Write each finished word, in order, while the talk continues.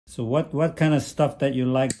So what kind of stuff that you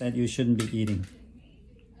like that you shouldn't be eating?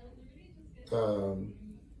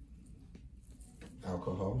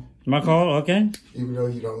 Alcohol. Alcohol, okay. Even though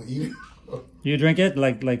you don't eat it. You drink it?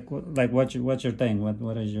 Like what's your thing?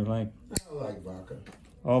 What is your like? I like vodka.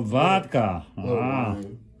 Oh, vodka. Wow.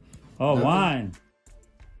 Wine. Oh, Nothing. wine.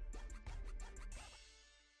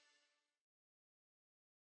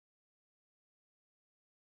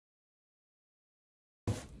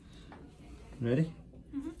 Ready?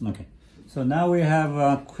 Mm-hmm. Okay. So now we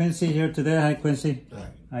have Quincy here today. Hi, Quincy. Hi.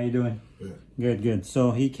 How you doing? Good. Good, good.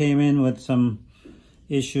 So he came in with some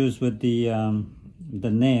issues with the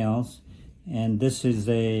nails, and this is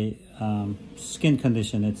a skin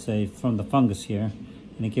condition. It's from the fungus here,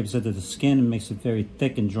 and it gives it to the skin and makes it very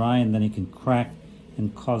thick and dry, and then it can crack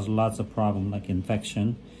and cause lots of problems like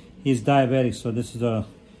infection. He's diabetic, so this is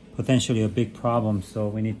potentially a big problem. So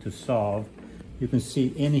we need to solve. You can see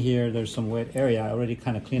in here there's some wet area. I already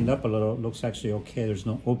kind of cleaned up a little. It looks actually okay. There's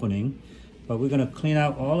no opening, but we're gonna clean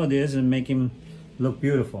out all of this and make him look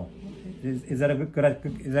beautiful. Is that a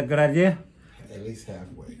good idea? At least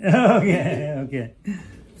halfway. Okay, okay.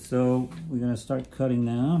 So we're gonna start cutting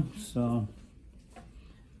now. So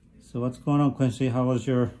what's going on, Quincy? How was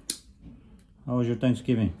your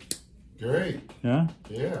Thanksgiving? Great. Yeah?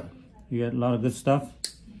 Yeah. You got a lot of good stuff?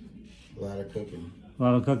 A lot of cooking. A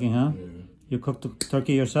lot of cooking, huh? Yeah. You cooked the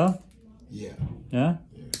turkey yourself? Yeah. Yeah?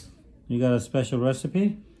 Yeah. You got a special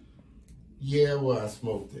recipe? Yeah, well, I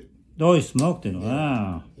smoked it. Oh, you smoked it. Yeah.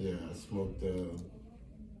 Wow. Yeah, I smoked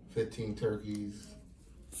 15 turkeys.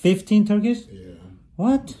 15 turkeys? Yeah.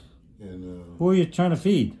 What? And Who are you trying to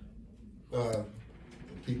feed?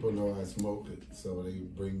 people know I smoke it, so they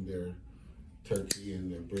bring their turkey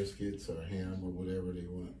and their briskets or ham or whatever they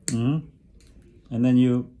want. Mm-hmm. And then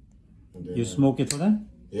you smoke it for them?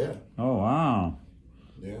 Yeah. Oh, wow.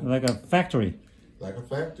 Yeah. Like a factory. Like a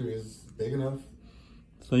factory is big enough.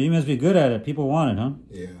 So you must be good at it. People want it, huh?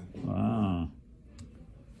 Yeah. Wow.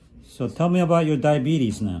 So tell me about your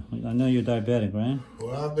diabetes now. I know you're diabetic, right?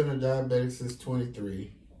 Well, I've been a diabetic since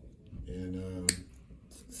 23. And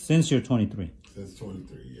since you're 23? Since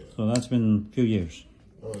 23, yeah. So that's been a few years.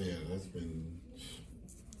 Oh, yeah. That's been...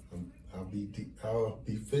 I'll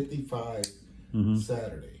be 55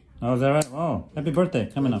 Saturday. Oh, is that right? Oh, happy birthday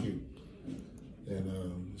coming up. Thank you.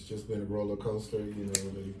 And it's just been a roller coaster, you know.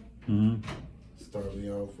 They start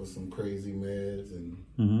me off with some crazy meds and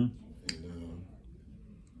I,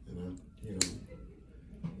 you know,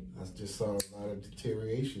 I just saw a lot of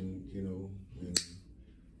deterioration, you know, and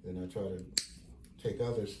then I try to take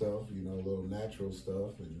other stuff, you know, a little natural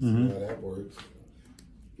stuff and see how that works.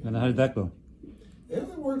 And how did that go? It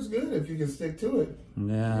works good if you can stick to it.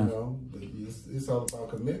 Yeah. You know, it's all about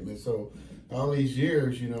commitment. So all these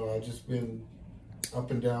years, you know, I've just been up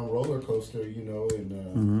and down roller coaster, you know,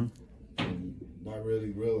 and not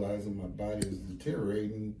really realizing my body is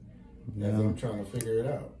deteriorating as I'm trying to figure it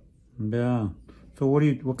out. Yeah. So what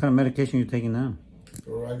kind of medication are you taking now?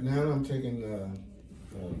 So right now I'm taking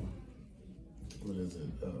what is it?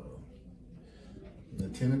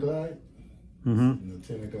 Natinaglide.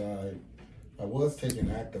 Natinaglide. I was taking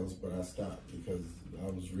Actos, but I stopped because I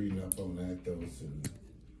was reading up on Actos and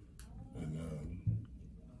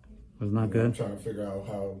was not good. I'm trying to figure out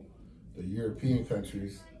how the European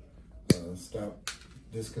countries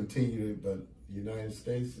discontinued it, but the United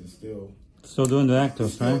States is still doing the Actos,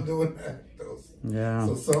 still right? doing Actos. Yeah.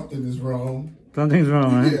 So something is wrong. Something's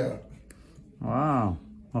wrong, right? Yeah. Wow.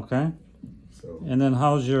 Okay. So. And then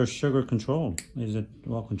how's your sugar control? Is it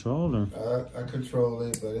well controlled or? I control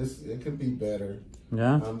it, but it could be better.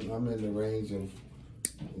 Yeah. I'm in the range of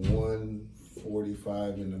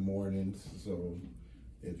 145 in the mornings, so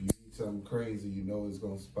if you eat something crazy, you know it's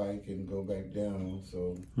gonna spike and go back down.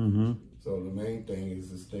 So, so the main thing is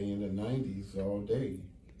to stay in the 90s all day,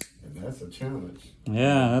 and that's a challenge.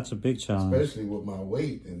 Yeah, that's a big challenge, especially with my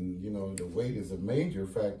weight, and you know the weight is a major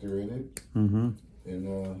factor in it. And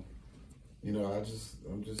you know, I'm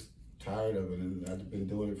just tired of it, and I've been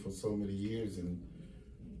doing it for so many years, and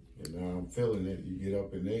now I'm feeling it. You get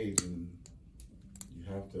up in age, and you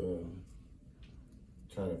have to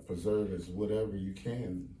try to preserve as whatever you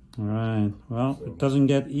can. All right. Well, it doesn't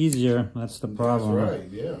get easier. That's the problem. That's right.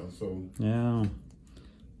 Yeah. So. Yeah.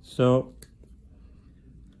 So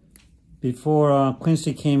before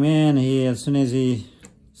Quincy came in, as soon as he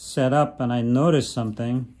set up, and I noticed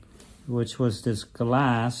something, which was this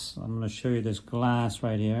glass. I'm going to show you this glass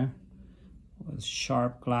right here. This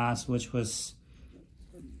sharp glass, which was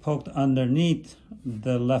poked underneath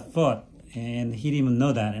the left foot, and he didn't even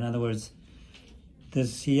know that. In other words,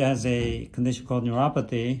 he has a condition called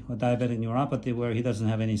neuropathy, or diabetic neuropathy, where he doesn't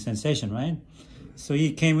have any sensation, right? So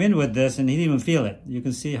he came in with this and he didn't even feel it. You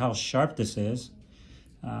can see how sharp this is.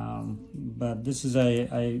 But this is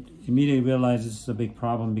I immediately realized this is a big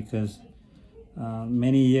problem because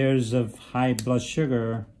many years of high blood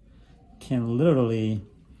sugar can literally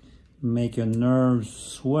make your nerves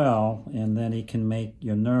swell, and then it can make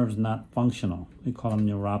your nerves not functional. We call them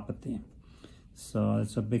neuropathy. So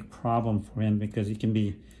it's a big problem for him because he can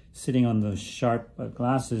be sitting on the sharp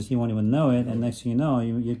glasses, he won't even know it, and next thing you know,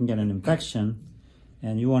 you can get an infection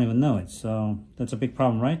and you won't even know it. So that's a big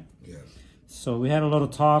problem, right? Yes. So we had a little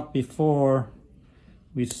talk before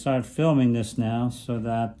we start filming this now, so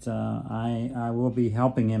that I will be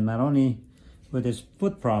helping him not only with his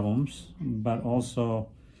foot problems, but also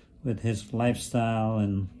with his lifestyle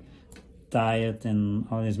and diet and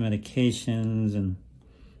all his medications and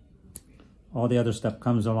all the other stuff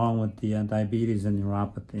comes along with the diabetes and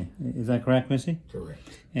neuropathy. Is that correct, Missy? Correct.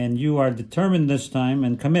 And you are determined this time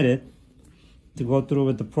and committed to go through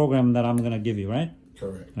with the program that I'm going to give you, right?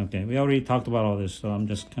 Correct. Okay, we already talked about all this, so I'm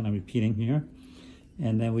just kind of repeating here.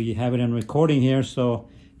 And then we have it in recording here, so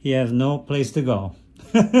he has no place to go.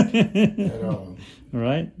 At all.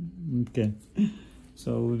 Right? Okay.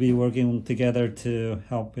 So we'll be working together to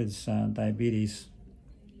help his diabetes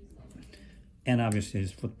and obviously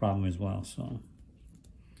his foot problem as well. So,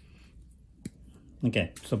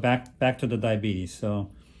 okay. So back to the diabetes. So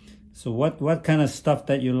what kind of stuff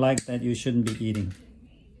that you like that you shouldn't be eating?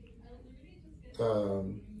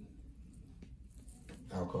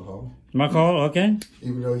 Alcohol. Alcohol, okay.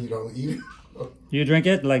 Even though you don't eat it. You drink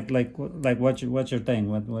it? Like what's your thing?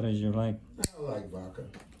 What is your like? I like vodka.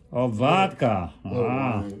 Oh, vodka.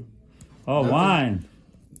 Wine. Oh, Nothing. Wine.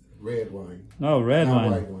 Red wine. Oh, red Not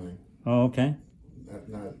wine. white wine. Oh, okay.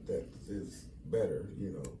 Not that is better, you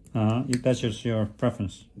know. Uh-huh. That's just your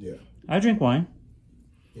preference. Yeah. I drink wine.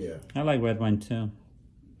 Yeah. I like red wine too.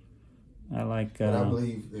 I like... But I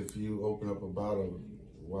believe if you open up a bottle,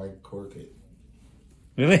 why cork it?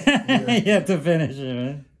 Really? Yeah. You have to finish it,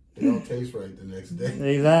 right? It don't taste right the next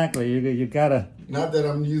day. Exactly. You gotta... Not that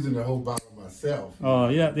I'm using the whole bottle myself. Oh,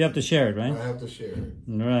 you have to share it, right? I have to share it.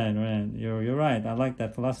 Right. You're right. I like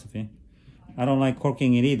that philosophy. I don't like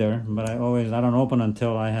corking it either, but I don't open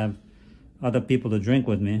until I have other people to drink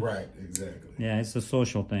with me. Right, exactly. Yeah, it's a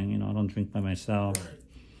social thing, you know. I don't drink by myself. Right.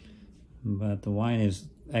 But the wine is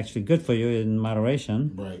actually good for you in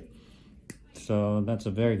moderation. Right. So that's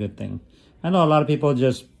a very good thing. I know a lot of people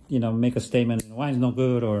just, make a statement, wine's no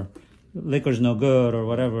good or liquor's no good or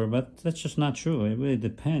whatever, but that's just not true. It really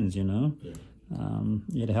depends, Yeah.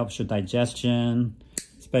 It helps your digestion,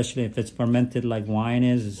 especially if it's fermented like wine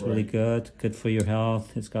is. It's really good for your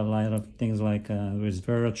health. It's got a lot of things like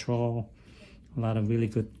resveratrol, a lot of really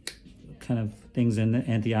good kind of things in the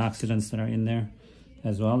antioxidants that are in there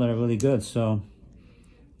as well that are really good. So,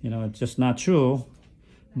 it's just not true.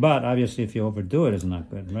 But obviously, if you overdo it, it's not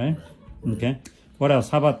good, right? Okay. What else?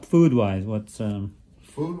 How about food-wise? What's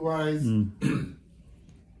food-wise?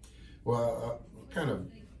 Well, kind of,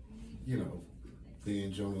 be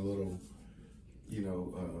enjoying a little,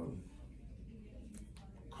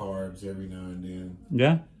 carbs every now and then.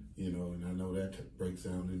 Yeah. And I know that breaks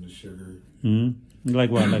down into sugar. You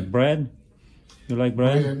like what? Like bread? You like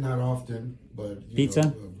bread? Bread, not often, but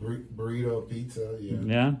pizza, burrito, pizza,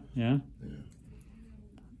 yeah. Yeah.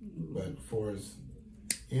 But for as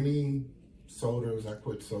any sodas, I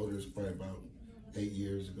quit sodas probably about 8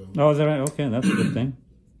 years ago. Oh, is that right? Okay, that's a good thing.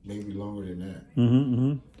 Maybe longer than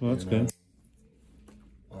that. Well, that's good.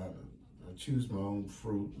 I choose my own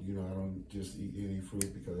fruit. I don't just eat any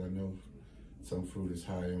fruit because I know some fruit is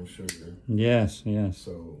high on sugar. Yes.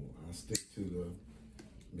 So I stick to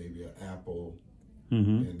maybe an apple,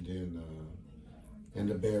 and then and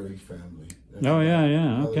the berry family. That's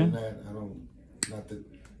yeah. Other Okay. than that, I don't.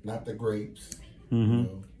 Not the grapes,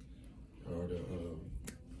 or the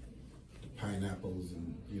pineapples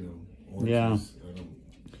and oranges. Yeah. I don't.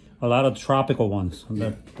 A lot of tropical ones.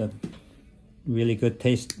 Yeah. That really good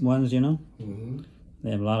taste ones. They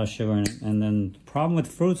have a lot of sugar in it. And then the problem with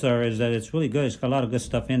fruits is that it's really good. It's got a lot of good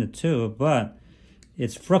stuff in it too, but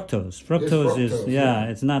it's fructose. Fructose is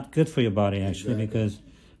it's not good for your body actually, because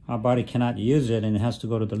our body cannot use it and it has to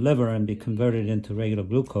go to the liver and be converted into regular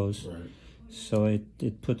glucose. Right. So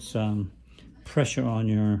it puts pressure on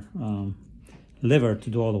your liver to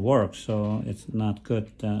do all the work. So it's not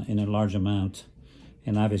good in a large amount.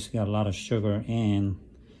 And obviously got a lot of sugar, and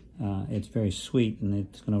it's very sweet, and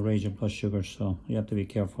it's going to raise your blood sugar. So you have to be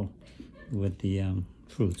careful with the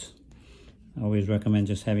fruits. I always recommend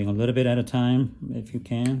just having a little bit at a time if you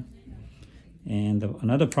can. And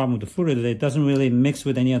another problem with the fruit is that it doesn't really mix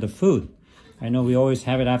with any other food. I know we always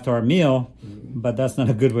have it after our meal, but that's not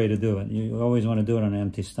a good way to do it. You always want to do it on an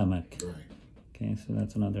empty stomach. Right. Okay, so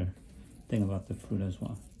that's another thing about the fruit as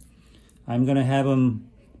well. I'm gonna have him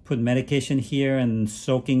put medication here and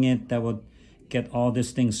soaking it. That will get all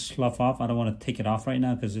this thing slough off. I don't want to take it off right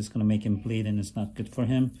now because it's gonna make him bleed and it's not good for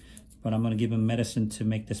him. But I'm gonna give him medicine to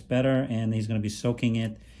make this better, and he's gonna be soaking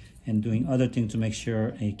it and doing other things to make sure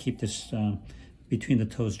and keep this between the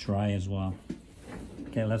toes dry as well.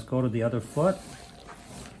 Okay, let's go to the other foot.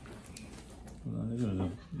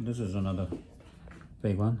 This is another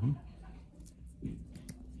big one. Huh?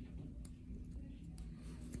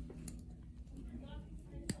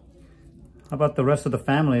 How about the rest of the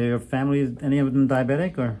family? Your family, any of them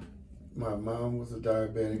diabetic or? My mom was a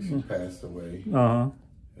diabetic. She passed away. Uh-huh.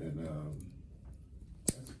 And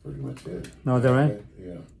that's pretty much it. No, is that right?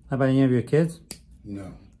 Yeah. How about any of your kids?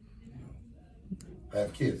 No. I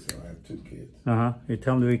have kids, so I have 2 kids. Uh-huh. You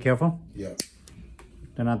tell them to be careful? Yeah.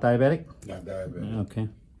 They're not diabetic? Not diabetic. Okay.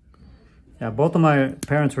 Yeah, both of my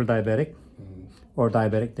parents were diabetic. Mm-hmm. Or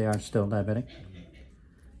diabetic. They are still diabetic.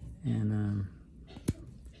 And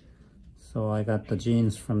so I got the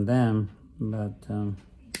genes from them, but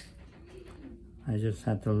I just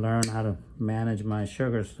had to learn how to manage my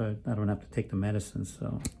sugar so I don't have to take the medicine.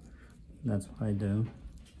 So that's what I do.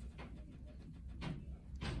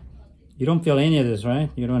 You don't feel any of this,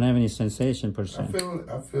 right? You don't have any sensation per se.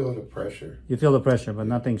 I feel the pressure. You feel the pressure, but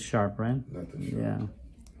nothing sharp, right? Nothing sharp. Yeah.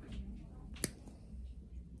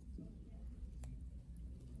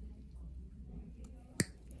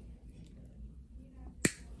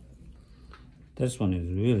 This one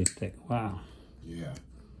is really thick. Wow. Yeah.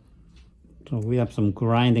 So we have some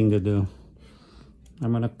grinding to do.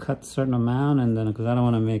 I'm gonna cut a certain amount, and then because I don't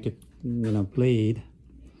want to make it, bleed.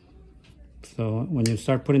 So when you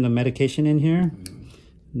start putting the medication in here,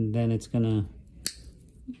 then it's gonna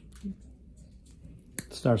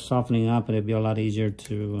start softening up, and it'll be a lot easier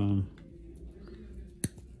to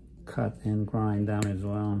cut and grind down as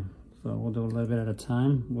well. So we'll do a little bit at a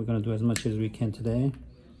time. We're gonna do as much as we can today.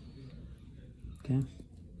 Okay.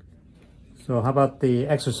 So how about the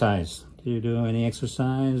exercise? Do you do any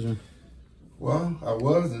exercise? Or? Well, I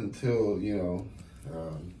was until, You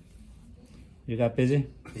got busy?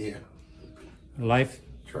 Yeah. Life?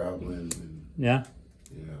 Traveling and Yeah?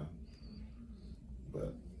 Yeah.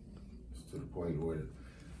 But it's to the point where,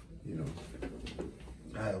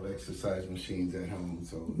 I have exercise machines at home,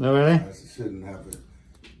 so Oh, really? I shouldn't have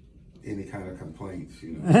any kind of complaints,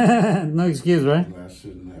 No excuse, right? I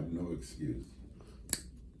shouldn't have no excuse.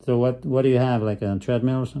 So what do you have, like a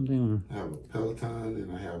treadmill or something? Or? I have a Peloton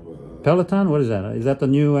and I have a... Peloton? What is that? Is that the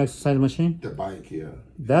new exercise machine? The bike, yeah.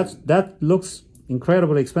 That looks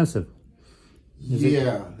incredibly expensive.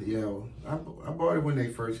 Yeah. I bought it when they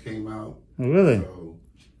first came out. Oh, really? So,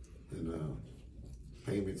 and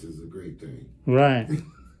payments is a great thing. Right.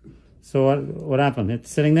 So what happened? It's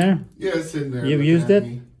sitting there? Yeah, it's sitting there. You've used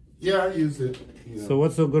it? Yeah, I used it. So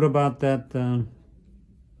what's so good about that?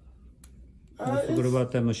 What's so good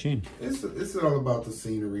about that machine? It's all about the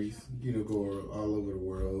sceneries. Go all over the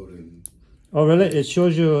world and. Oh, really? It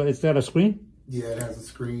shows you. It's got a screen. Yeah, it has a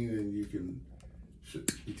screen, and you can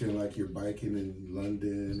pretend like you're biking in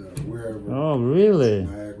London or wherever. Oh, really?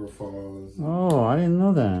 Niagara Falls. Oh, I didn't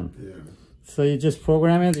know that. Yeah. So you just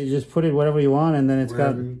program it. You just put it whatever you want, and then it's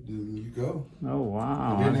wherever you go. Oh,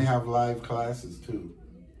 wow. And then they have live classes too.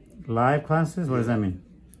 Live classes? What does that mean?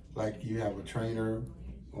 Like you have a trainer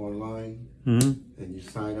online, Mm-hmm. and you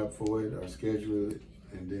sign up for it or schedule it,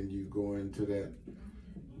 and then you go into that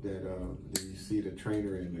then you see the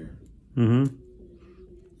trainer in there. Mm-hmm.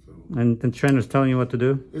 So, and the trainer's telling you what to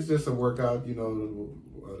do? It's just a workout, the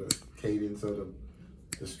cadence of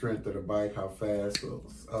the strength of the bike, how fast,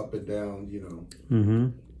 up and down, Mm-hmm.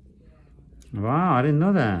 Wow, I didn't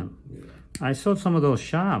know that. Yeah. I saw some of those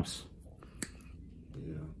shops.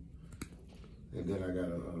 Yeah. And then I got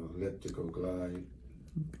an elliptical glide.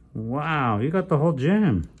 Wow, you got the whole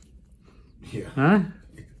gym. Yeah. Huh?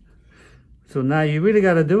 So now you really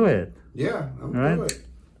got to do it. Yeah, I'm right? doing it.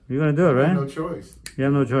 You're going to do it, right? No choice. You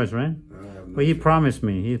have no choice, right? I have no But he choice. promised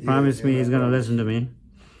me. He promised me he's going to listen to me.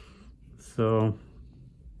 So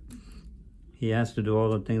he has to do all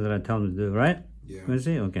the things that I tell him to do, right? Yeah. Is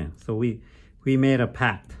he? Okay. So we made a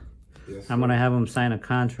pact. Yes, I'm going to have him sign a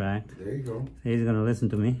contract. There you go. He's going to listen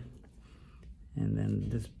to me. And then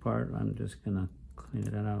this part, I'm just going to clean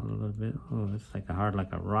it out a little bit. Oh, it's like hard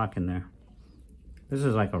like a rock in there. This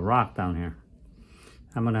is like a rock down here.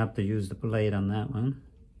 I'm going to have to use the blade on that one.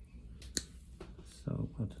 So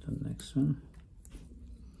go to the next one.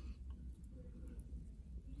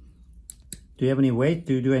 Do you have any weight?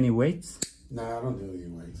 Do you do any weights? No, I don't do any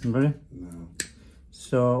weights. Really? No.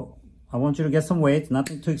 So I want you to get some weights,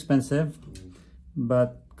 nothing too expensive.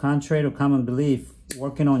 But contrary to common belief,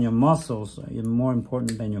 working on your muscles is more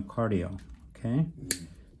important than your cardio, okay?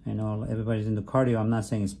 I know everybody's into cardio. I'm not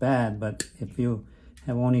saying it's bad, but if you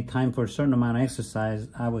have only time for a certain amount of exercise,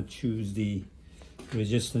 I would choose the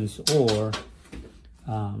resistance or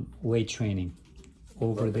weight training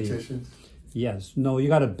over repetitions? Yes. No, you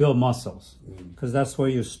got to build muscles because that's where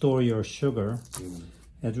you store your sugar.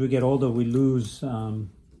 As we get older, we lose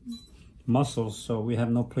muscles, so we have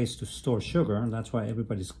no place to store sugar, and that's why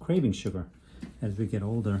everybody's craving sugar as we get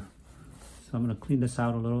older. So I'm going to clean this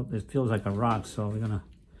out a little. It feels like a rock, so we're going to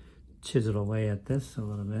chisel away at this a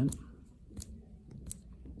little bit.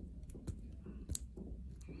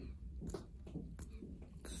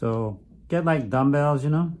 So get like dumbbells, you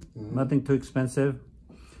know, nothing too expensive.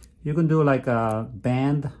 You can do like a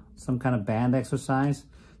band, some kind of band exercise.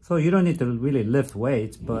 So you don't need to really lift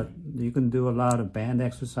weights, but you can do a lot of band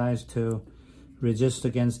exercise to resist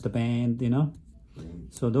against the band, you know.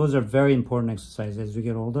 So those are very important exercises. As we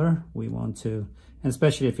get older, we want to, and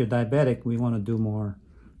especially if you're diabetic, we want to do more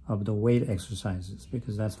of the weight exercises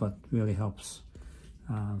because that's what really helps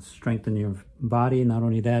strengthen your body. Not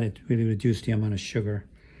only that, it really reduces the amount of sugar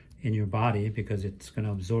in your body because it's going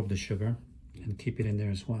to absorb the sugar and keep it in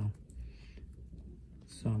there as well.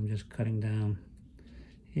 So I'm just cutting down.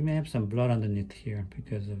 He may have some blood underneath here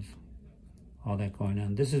because of all that going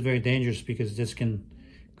on. This is very dangerous because this can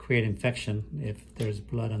create infection if there's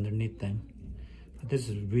blood underneath them. But this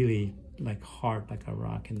is really like hard, like a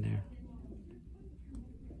rock in there.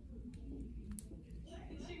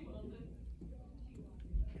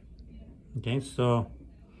 Okay, so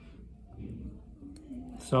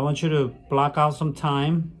I want you to block out some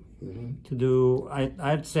time to do,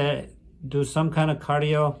 I'd say, do some kind of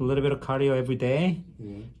cardio, a little bit of cardio every day,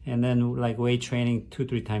 and then like weight training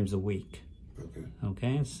 2-3 times a week.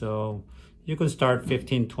 Okay, so you can start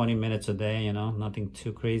 15-20 minutes a day, you know, nothing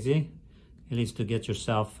too crazy, at least to get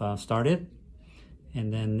yourself started,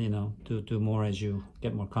 and then, you know, do more as you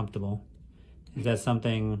get more comfortable. Is that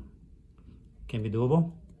something can be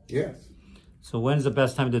doable? Yes. So when's the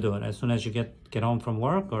best time to do it? As soon as you get home from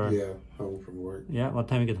work, or? Yeah, home from work. Yeah, what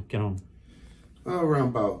time you get home? Around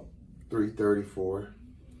about 3:30, 4.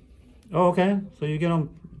 Oh, okay. So you get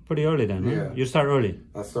home pretty early then, huh? Yeah. You start early.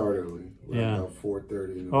 I start early. Yeah. About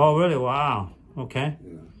 4:30. Oh, really? Wow. Okay.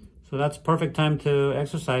 Yeah. So that's perfect time to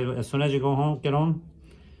exercise. As soon as you get home,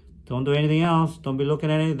 don't do anything else. Don't be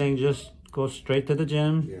looking at anything. Just go straight to the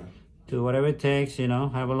gym. Yeah. Do whatever it takes, you know,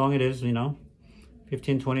 however long it is, you know,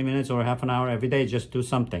 15-20 minutes or half an hour every day. Just do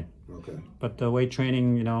something. Okay. But the weight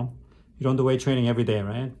training, you know, you don't do weight training every day,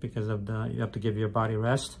 right? Because of you have to give your body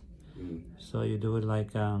rest. So you do it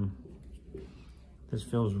like, this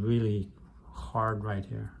feels really hard right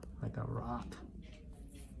here, like a rock.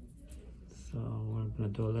 So we're gonna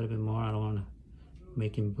do a little bit more. I don't wanna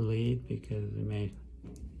make him bleed because it may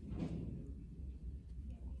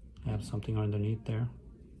have something underneath there.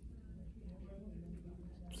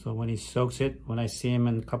 So when he soaks it, when I see him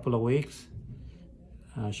in a couple of weeks,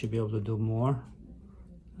 I should be able to do more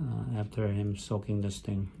after him soaking this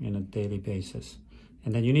thing on a daily basis.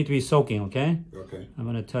 And then you need to be soaking, okay? Okay. I'm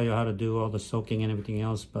gonna tell you how to do all the soaking and everything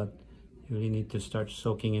else, but you really need to start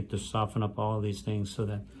soaking it to soften up all these things so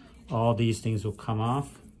that all these things will come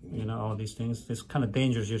off. You know, all these things. It's kind of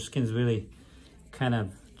dangerous. Your skin's really kind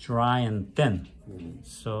of dry and thin.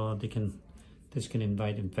 So this can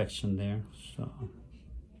invite infection there, so.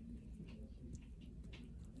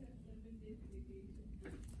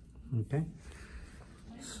 Okay.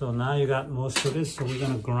 So now you got most of this, so we're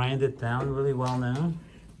gonna grind it down really well now. I'm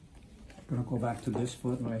gonna go back to this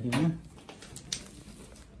foot right here.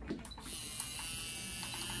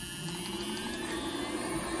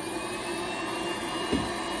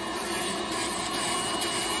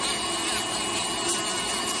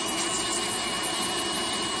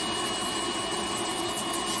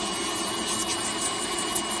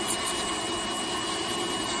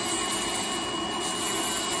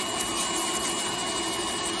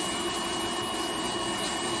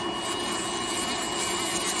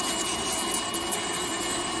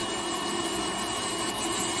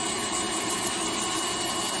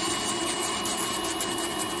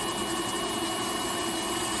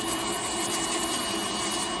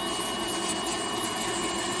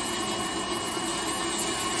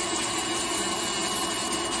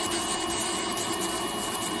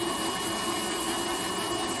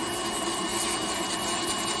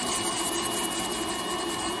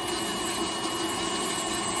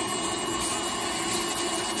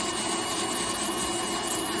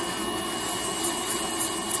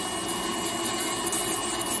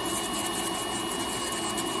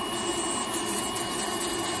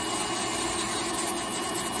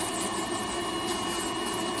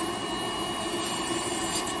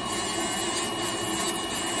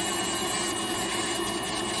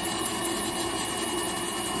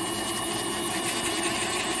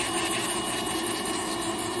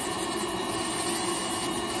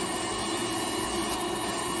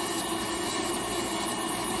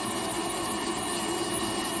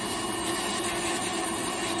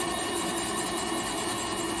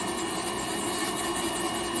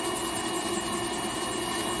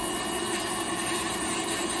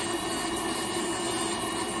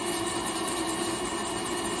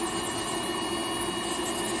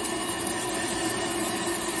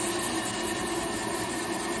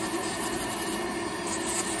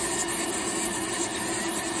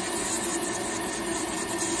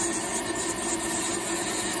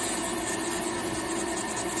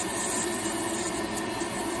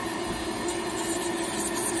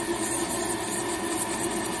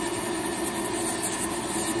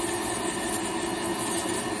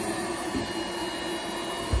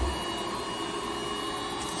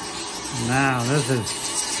 Now this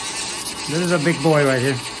is a big boy right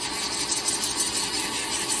here.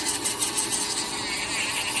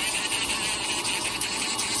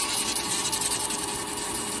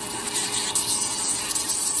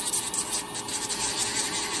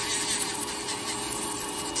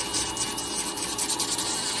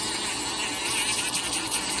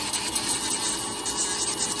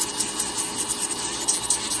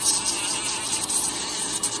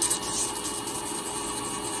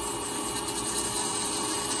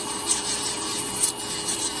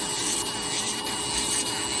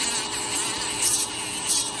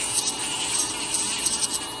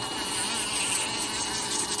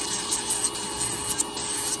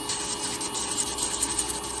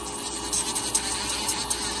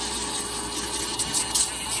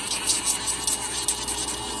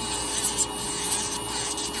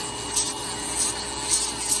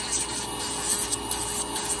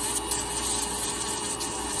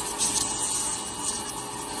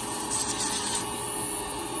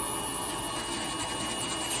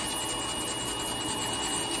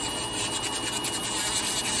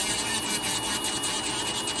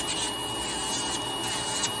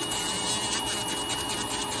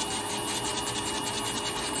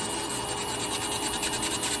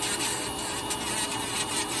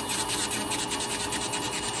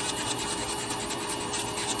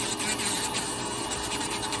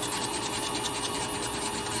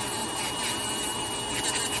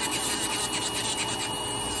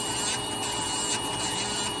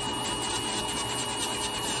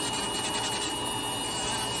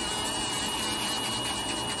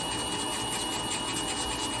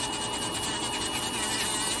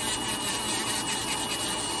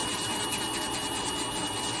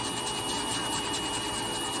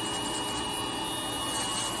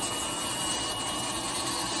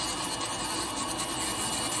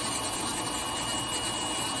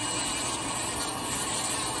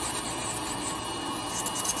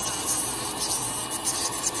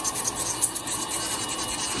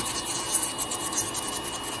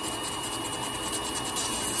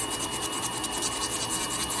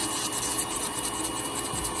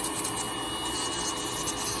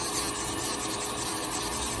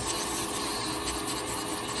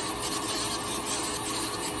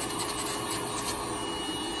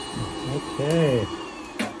 Okay,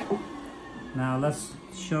 now let's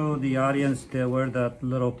show the audience where that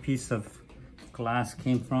little piece of glass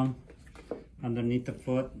came from underneath the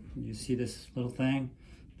foot. You see this little thing?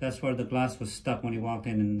 That's where the glass was stuck when he walked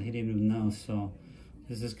in and he didn't even know. So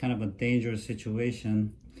this is kind of a dangerous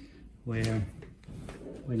situation where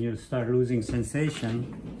when you start losing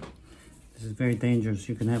sensation, this is very dangerous.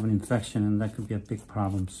 You can have an infection and that could be a big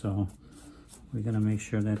problem. So we're gonna make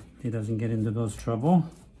sure that he doesn't get into those trouble.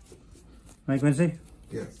 Right, Quincy?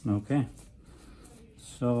 Yes. Okay.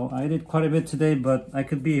 So I did quite a bit today, but I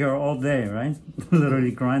could be here all day, right? Literally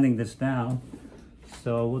grinding this down.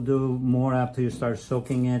 So we'll do more after you start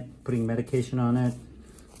soaking it, putting medication on it,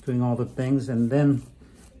 doing all the things, and then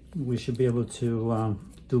we should be able to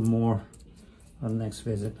do more on the next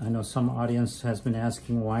visit. I know some audience has been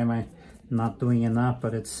asking why am I not doing enough,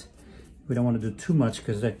 but we don't want to do too much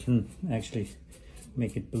because that can actually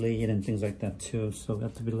make it bleed and things like that too. So we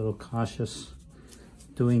have to be a little cautious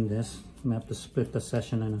doing this. We have to split the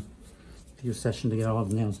session in a few sessions to get all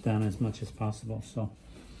the nails down as much as possible. So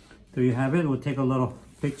there you have it. We'll take a little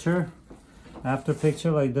picture, after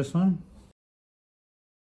picture like this one.